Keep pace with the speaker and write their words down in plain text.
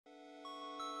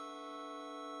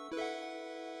Hi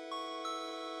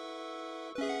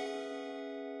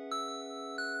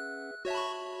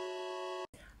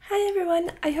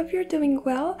everyone, I hope you're doing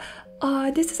well.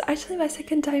 This is actually my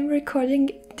second time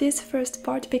recording this first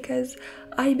part because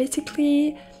I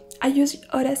use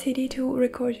Audacity to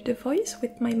record the voice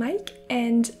with my mic,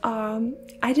 and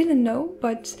I didn't know,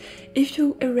 but if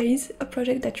you erase a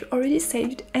project that you already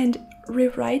saved and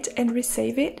rewrite and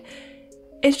resave it,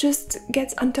 it just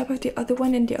gets on top of the other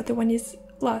one and the other one is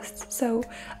lost. So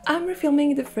I'm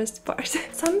refilming the first part.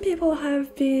 Some people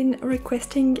have been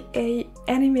requesting a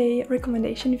anime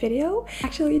recommendation video.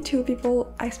 Actually, 2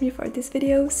 people asked me for this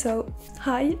video, so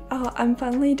hi, I'm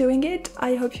finally doing it.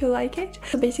 I hope you like it.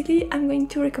 So basically, I'm going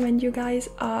to recommend you guys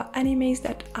animes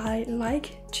that I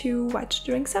like to watch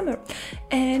during summer,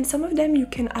 and some of them you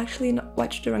can actually not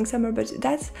watch during summer, but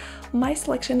that's my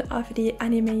selection of the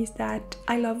animes that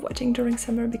I love watching during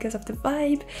summer because of the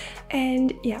vibe.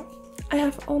 And yeah, I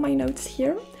have all my notes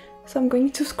here, so I'm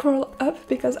going to scroll up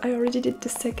because I already did the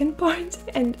second part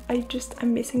and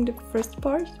I'm missing the first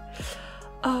part.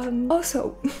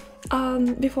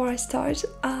 Before I start,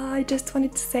 I just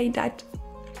wanted to say that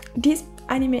these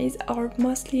animes are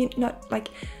mostly not like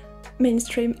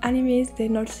mainstream animes. They're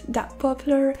not that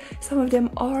popular. Some of them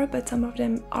are, but some of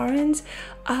them aren't.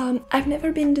 I've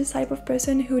never been the type of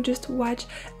person who just watch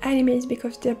animes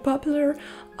because they're popular.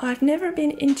 I've never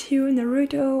been into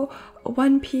Naruto,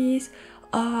 One Piece,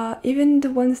 even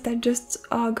the ones that just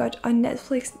got on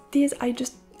Netflix. These I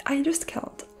just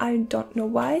can't. I don't know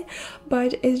why,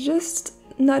 but it's just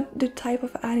not the type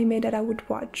of anime that I would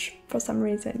watch for some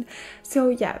reason. So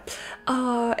yeah,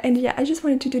 and yeah, I just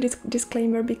wanted to do this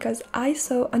disclaimer because I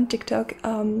saw on TikTok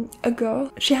a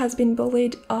girl. She has been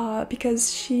bullied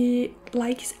because she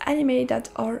likes anime that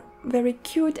are very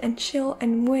cute and chill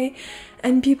and moe,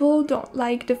 and people don't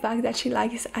like the fact that she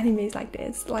likes animes like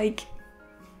this. Like,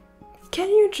 can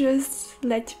you just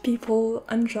let people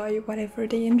enjoy whatever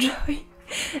they enjoy?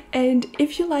 And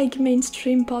if you like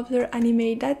mainstream popular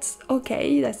anime, that's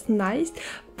okay, that's nice,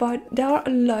 but there are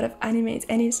a lot of animes,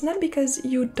 and it's not because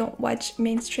you don't watch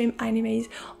mainstream animes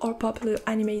or popular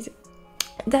animes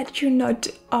that you're not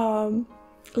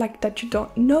that you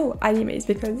don't know animes,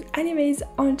 because animes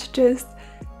aren't just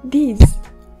these.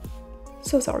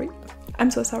 So sorry. I'm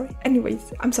so sorry.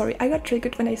 Anyways, I'm sorry, I got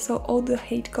triggered when I saw all the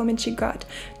hate comments she got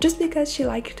just because she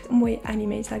liked moe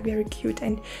animes, like very cute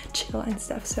and chill and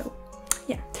stuff. So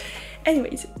yeah,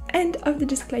 anyways, end of the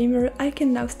disclaimer. I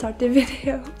can now start the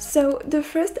video. So the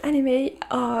first anime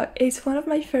is one of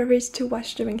my favorites to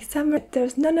watch during summer.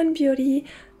 There's Non Beauty,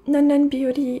 Non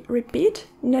Beauty Repeat,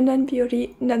 Non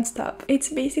Beauty Non-Stop. It's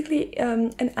basically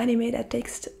an anime that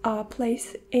takes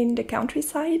place in the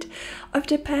countryside of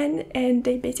Japan, and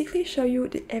they basically show you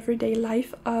the everyday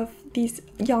life of these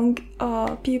young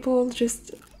people,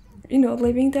 just, you know,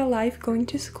 living their life, going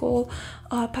to school,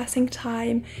 passing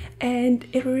time. And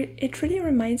it really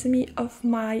reminds me of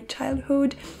my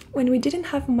childhood when we didn't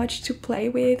have much to play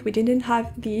with. We didn't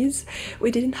have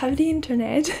we didn't have the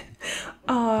internet.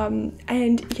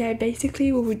 And yeah,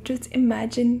 basically we would just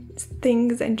imagine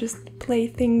things and just play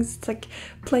things, like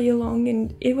play along,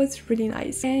 and it was really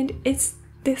nice. And it's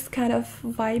this kind of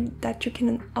vibe that you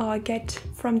can get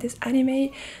from this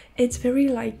anime. It's very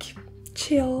like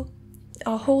chill,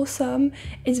 wholesome.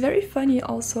 It's very funny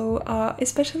also,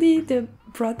 especially the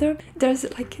brother. There's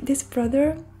like this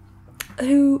brother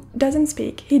who doesn't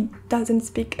speak. He doesn't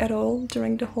speak at all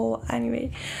during the whole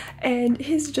anime, and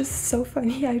he's just so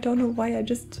funny. I don't know why,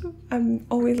 I'm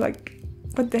always like,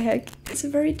 what the heck. It's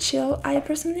very chill. I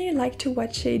personally like to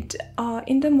watch it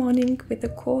in the morning with a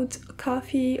cold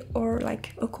coffee or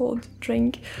like a cold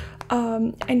drink,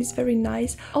 and it's very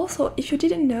nice. Also, if you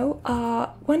didn't know,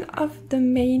 one of the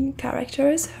main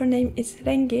characters, her name is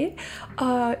Renge.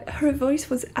 Her voice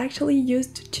was actually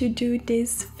used to do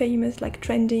this famous like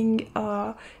trending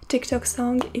TikTok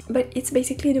song, but it's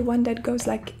basically the one that goes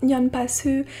like Nyan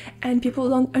Pasu, and people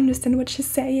don't understand what she's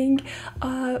saying,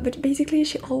 but basically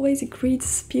she always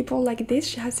greets people like this.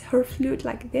 She has her flute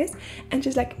like this, and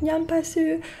she's like Nyan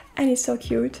Pasu, and it's so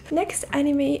cute. Next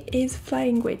anime is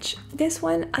Flying Witch. This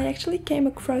one I actually came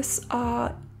across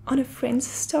on a friend's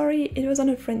story. It was on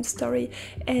a friend's story,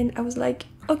 and I was like,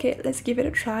 okay, let's give it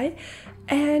a try.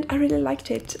 And I really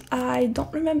liked it. I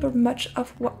don't remember much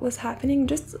of what was happening,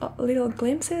 just little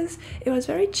glimpses. It was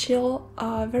very chill,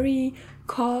 very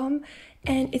calm,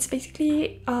 and it's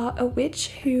basically a witch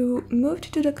who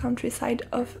moved to the countryside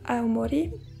of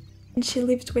Aomori, and she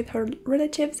lived with her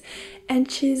relatives, and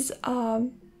she's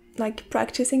like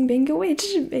practicing being a witch.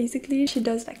 Basically, she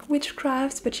does like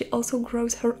witchcrafts, but she also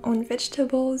grows her own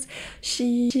vegetables.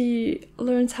 She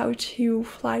learns how to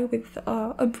fly with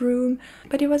a broom,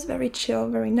 but it was very chill,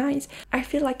 very nice. I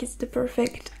feel like it's the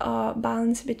perfect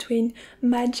balance between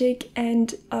magic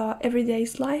and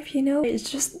everyday's life, you know?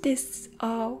 It's just this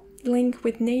link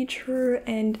with nature,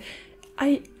 and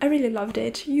I really loved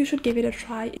it. You should give it a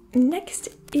try. Next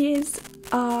is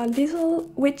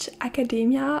Little Witch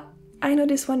Academia. I know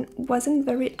this one wasn't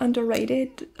very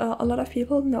underrated. A lot of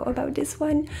people know about this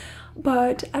one,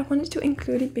 but I wanted to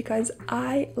include it because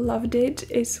I loved it.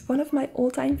 It's one of my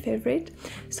all-time favorite.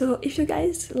 So if you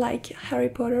guys like Harry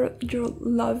Potter, you'll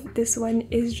love this one.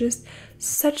 It's just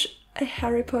such a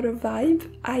Harry Potter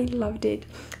vibe. I loved it.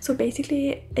 So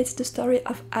basically it's the story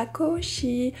of Ako.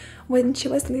 When she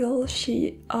was little,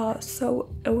 she saw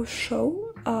a show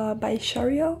by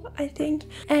Shario, I think,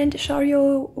 and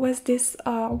Shario was this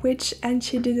witch, and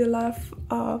she did a lot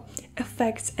of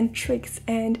effects and tricks,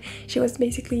 and she was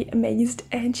basically amazed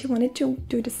and she wanted to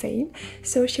do the same.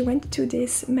 So she went to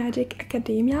this magic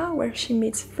academia where she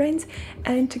meets friends,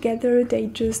 and together they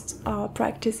just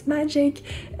practice magic,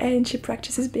 and she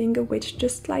practices being a witch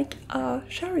just like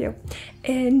Shario.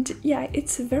 And yeah,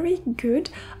 it's very good.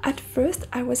 At first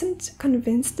I wasn't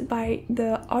convinced by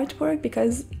the artwork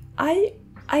because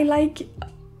I like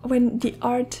when the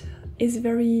art is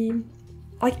very,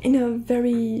 like, in a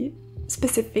very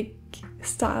specific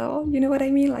style, you know what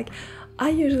I mean? Like, I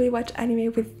usually watch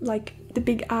anime with like the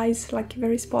big eyes, like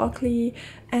very sparkly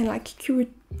and like cute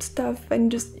stuff,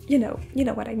 and just, you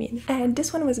know what I mean. And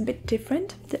this one was a bit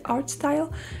different, the art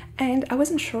style, and I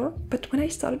wasn't sure, but when I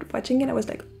started watching it, I was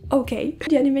like, okay,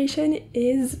 the animation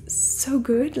is so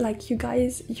good. Like, you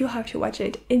guys, you have to watch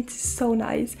it. It's so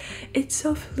nice. It's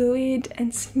so fluid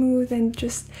and smooth, and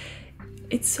just,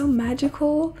 it's so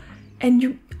magical, and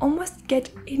you almost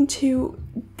get into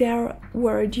their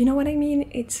world, you know what I mean?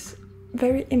 It's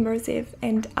very immersive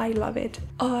and I love it.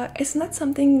 It's not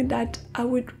something that I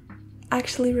would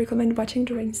actually recommend watching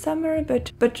during summer,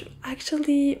 but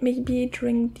actually maybe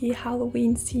during the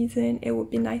Halloween season it would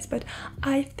be nice. But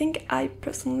I think I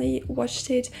personally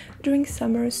watched it during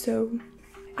summer, so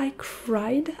I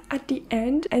cried at the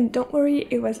end, and don't worry,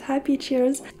 it was happy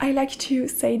tears. I like to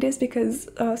say this because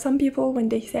some people, when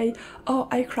they say, oh,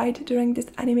 I cried during this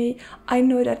anime, I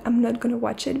know that I'm not gonna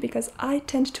watch it because I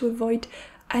tend to avoid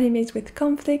animes with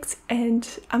conflicts, and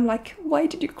I'm like, why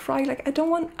did you cry? Like, I don't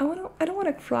want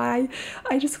to cry.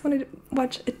 I just want to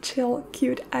watch a chill,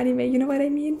 cute anime, you know what I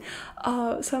mean?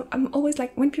 So I'm always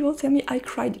like, when people tell me I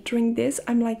cried during this,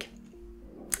 I'm like,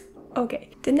 okay.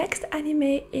 The next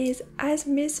anime is As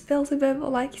Miss Beelzebub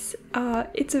Likes.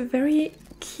 It's a very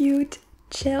cute,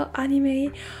 chill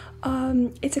anime.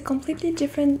 It's a completely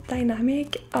different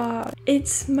dynamic.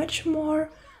 It's much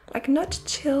more like, not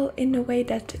chill in a way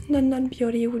that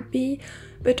non-beauty would be,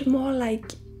 but more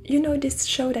like, you know, this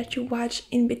show that you watch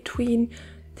in between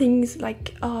things,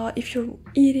 like if you're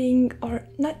eating, or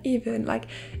not even, like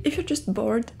if you're just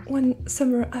bored one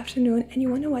summer afternoon and you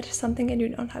want to watch something and you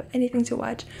don't have anything to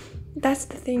watch, that's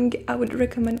the thing I would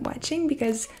recommend watching,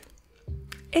 because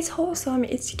it's wholesome,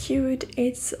 it's cute,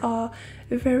 it's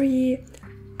very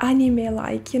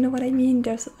anime-like, you know what I mean?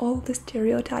 There's all the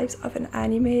stereotypes of an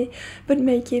anime, but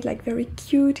make it like very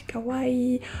cute,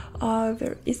 kawaii,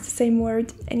 it's the same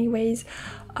word anyways.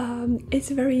 It's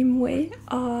very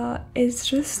moe. It's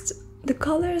just the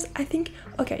colors, I think.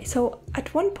 Okay, so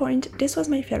at one point this was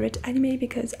my favorite anime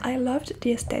because I loved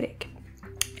the aesthetic.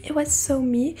 It was so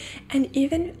me, and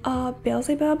even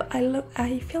Beelzebub,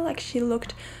 I feel like she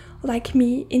looked like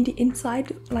me in the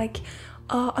inside. Like,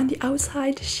 on the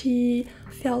outside she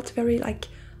felt very like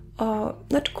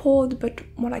not cold, but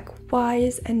more like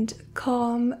wise and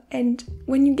calm, and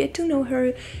when you get to know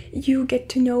her, you get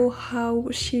to know how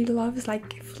she loves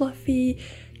like fluffy,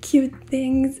 cute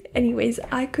things. Anyways,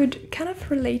 I could kind of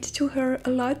relate to her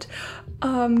a lot.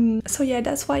 So yeah,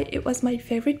 that's why it was my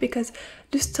favorite, because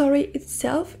the story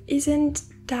itself isn't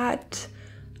that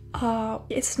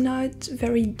it's not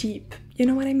very deep, you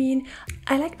know what I mean?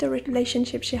 I like the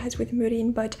relationship she has with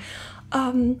Murin, but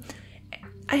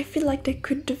I feel like they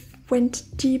could have went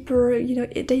deeper, you know,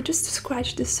 they just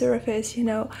scratched the surface, you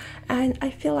know, and I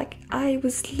feel like I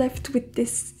was left with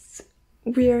this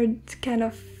weird kind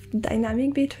of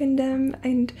dynamic between them,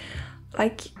 and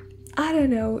like, I don't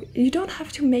know, you don't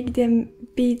have to make them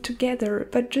be together,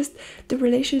 but just the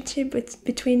relationship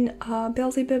between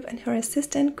Beelzebub and her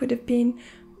assistant could have been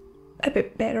a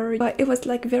bit better. But it was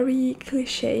like very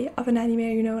cliche of an anime,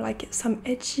 you know, like some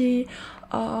edgy,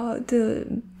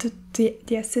 the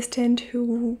assistant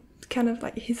who kind of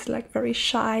like, he's like very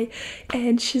shy,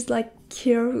 and she's like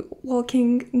here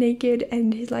walking naked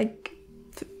and he's like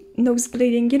nose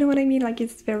bleeding, you know what I mean? Like,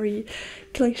 it's very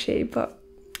cliche, but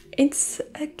it's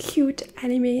a cute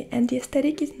anime and the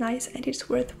aesthetic is nice and it's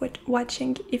worth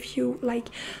watching if you like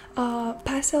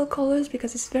pastel colors,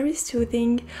 because it's very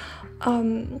soothing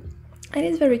and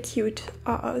it's very cute.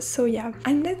 So yeah,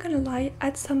 I'm not gonna lie,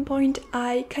 at some point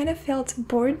I kind of felt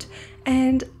bored,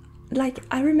 and like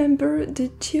I remember the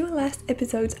 2 last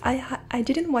episodes, I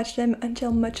didn't watch them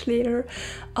until much later.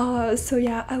 So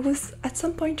yeah, I was at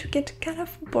some point to get kind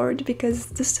of bored because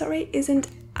the story isn't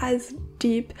as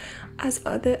deep as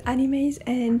other animes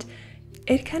and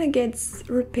it kind of gets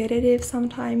repetitive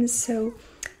sometimes. So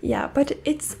yeah, but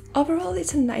overall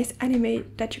it's a nice anime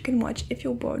that you can watch if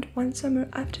you're bored one summer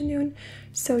afternoon.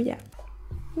 So yeah.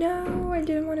 No, I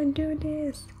didn't want to do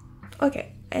this.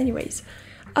 Okay, anyways.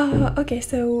 Okay,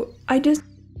 so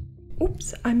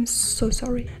oops, I'm so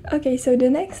sorry. Okay, so the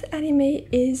next anime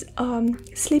is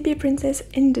Sleepy Princess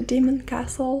in the Demon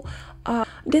Castle.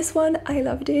 This one, I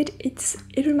loved it.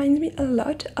 It reminds me a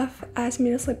lot of As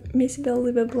Miss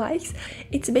Belzebub Likes.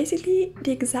 It's basically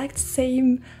the exact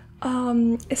same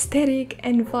aesthetic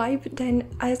and vibe than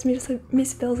As Miss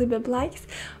Belzebub Likes,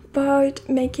 but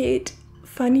make it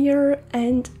funnier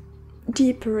and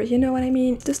deeper, you know what I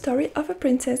mean? The story of a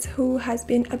princess who has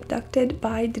been abducted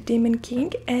by the Demon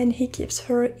King and he keeps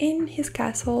her in his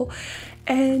castle,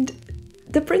 and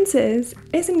the princess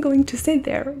isn't going to sit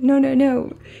there.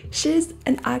 No. She's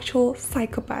an actual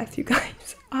psychopath, you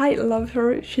guys. I love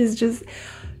her. She's just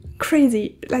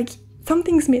crazy. Like,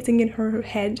 something's missing in her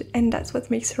head, and that's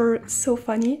what makes her so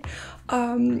funny.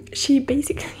 She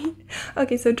basically...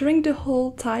 Okay, so during the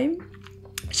whole time,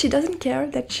 she doesn't care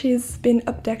that she's been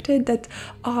abducted, that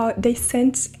they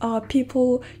sent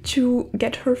people to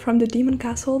get her from the demon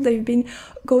castle. They've been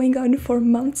going on for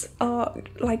months,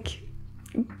 like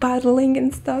battling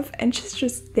and stuff, and she's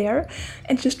just there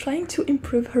and she's trying to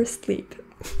improve her sleep.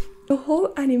 The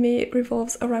whole anime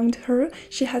revolves around her.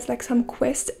 She has like some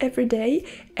quest every day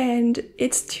and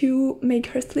it's to make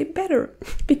her sleep better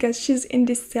because she's in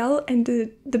this cell and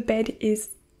the bed is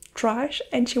trash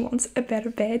and she wants a better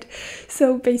bed.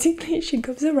 So basically she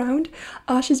goes around,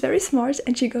 she's very smart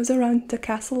and she goes around the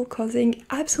castle causing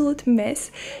absolute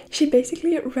mess. She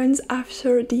basically runs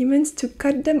after demons to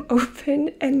cut them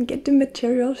open and get the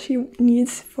material she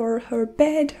needs for her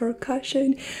bed, her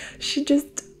cushion. She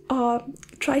just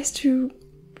tries to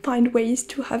find ways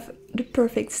to have the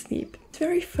perfect sleep. It's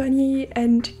very funny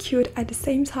and cute at the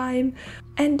same time.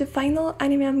 And the final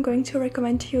anime I'm going to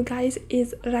recommend to you guys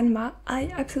is Ranma.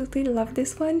 I absolutely love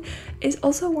this one. It's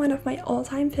also one of my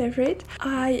all-time favorite.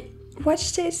 I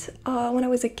watched it when I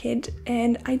was a kid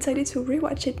and I decided to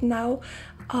rewatch it now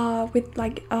with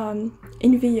like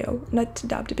in VO, not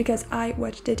dubbed, because I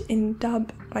watched it in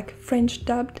dub, like French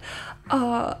dubbed,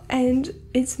 and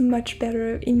it's much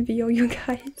better in VO, you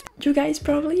guys. You guys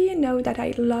probably know that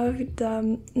I love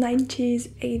the 90s,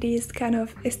 80s kind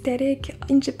of aesthetic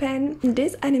in Japan. In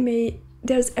this anime,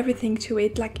 there's everything to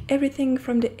it, like everything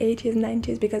from the 80s,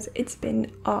 90s, because it's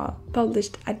been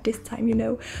published at this time, you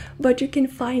know. But you can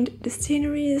find the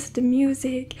sceneries, the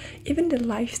music, even the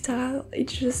lifestyle. It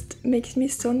just makes me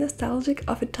so nostalgic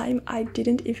of a time I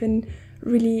didn't even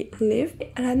really live.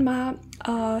 Ranma,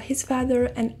 his father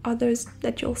and others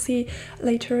that you'll see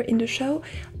later in the show,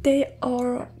 they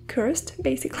are cursed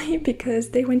basically because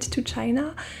they went to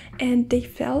China and they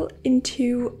fell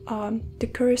into the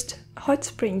cursed hot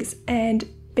springs, and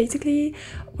basically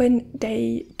when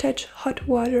they touch hot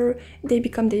water they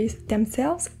become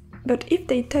themselves, but if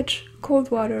they touch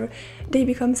cold water they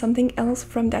become something else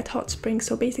from that hot spring.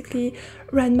 So basically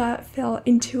Ranma fell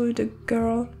into the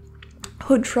girl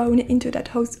who drowned into that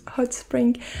hot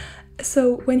spring.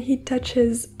 So when he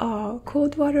touches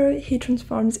cold water, he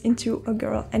transforms into a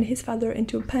girl, and his father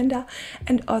into a panda,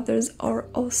 and others are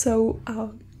also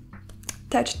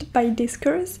touched by this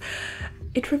curse.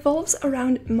 It revolves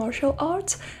around martial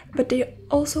arts, but they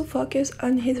also focus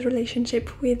on his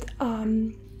relationship with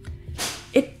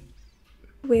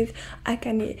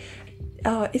Akane.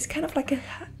 It's kind of like a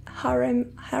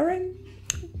harem.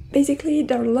 Basically,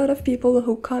 there are a lot of people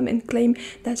who come and claim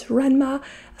that Ranma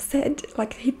said,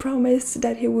 like, he promised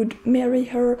that he would marry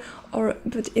her,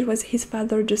 but it was his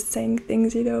father just saying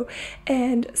things, you know.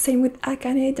 And same with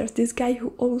Akane, there's this guy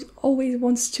who always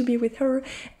wants to be with her,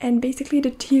 and basically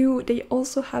the two, they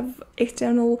also have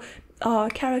external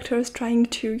characters trying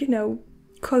to, you know,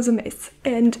 Kozumes,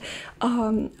 and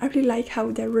I really like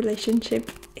how their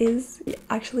relationship is,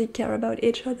 actually care about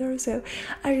each other, so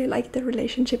I really like the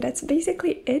relationship. That's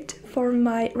basically it for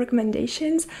my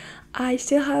recommendations. I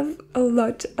still have a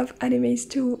lot of animes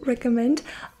to recommend.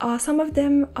 Some of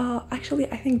them are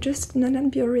actually, I think, just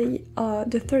Nananbyori,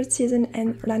 the 3rd season,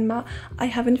 and Ranma I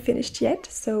haven't finished yet,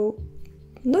 so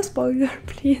no spoiler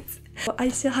please. I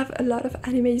still have a lot of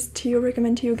animes to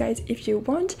recommend to you guys if you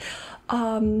want.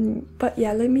 But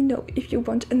yeah, let me know if you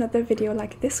want another video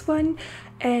like this one,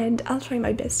 and I'll try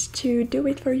my best to do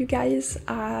it for you guys.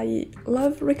 I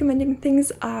love recommending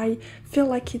things. I feel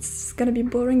like it's gonna be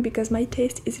boring because my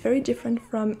taste is very different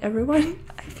from everyone,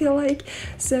 I feel like.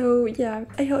 So yeah,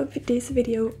 I hope this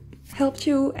video helped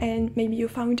you and maybe you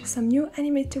found some new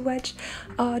anime to watch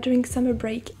during summer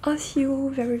break. I'll see you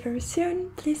very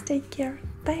soon. Please take care.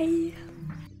 Bye!